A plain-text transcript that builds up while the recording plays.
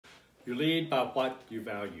You lead by what you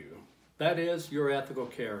value. That is your ethical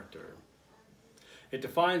character. It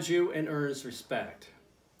defines you and earns respect.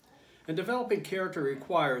 And developing character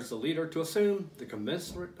requires the leader to assume the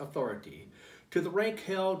commensurate authority to the rank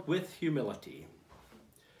held with humility.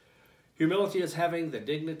 Humility is having the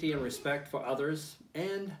dignity and respect for others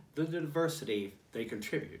and the diversity they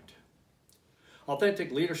contribute.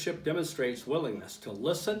 Authentic leadership demonstrates willingness to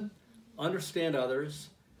listen, understand others,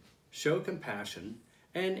 show compassion,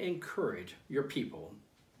 and encourage your people.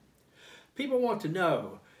 People want to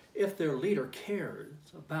know if their leader cares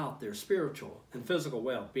about their spiritual and physical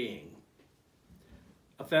well-being.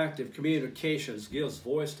 Effective communications gives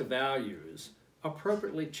voice to values,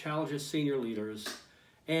 appropriately challenges senior leaders,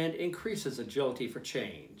 and increases agility for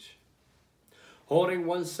change. Holding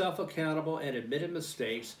oneself accountable and admitting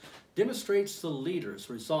mistakes demonstrates the leader's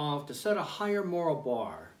resolve to set a higher moral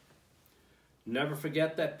bar. Never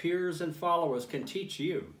forget that peers and followers can teach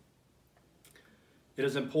you. It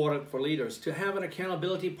is important for leaders to have an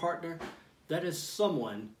accountability partner that is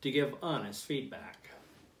someone to give honest feedback.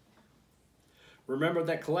 Remember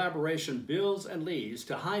that collaboration builds and leads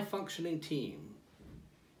to a high-functioning team.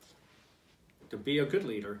 To be a good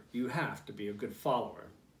leader, you have to be a good follower.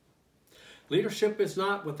 Leadership is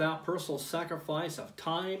not without personal sacrifice of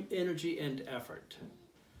time, energy, and effort.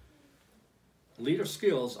 Leader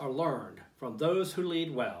skills are learned from those who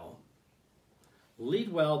lead well.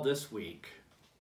 Lead well this week.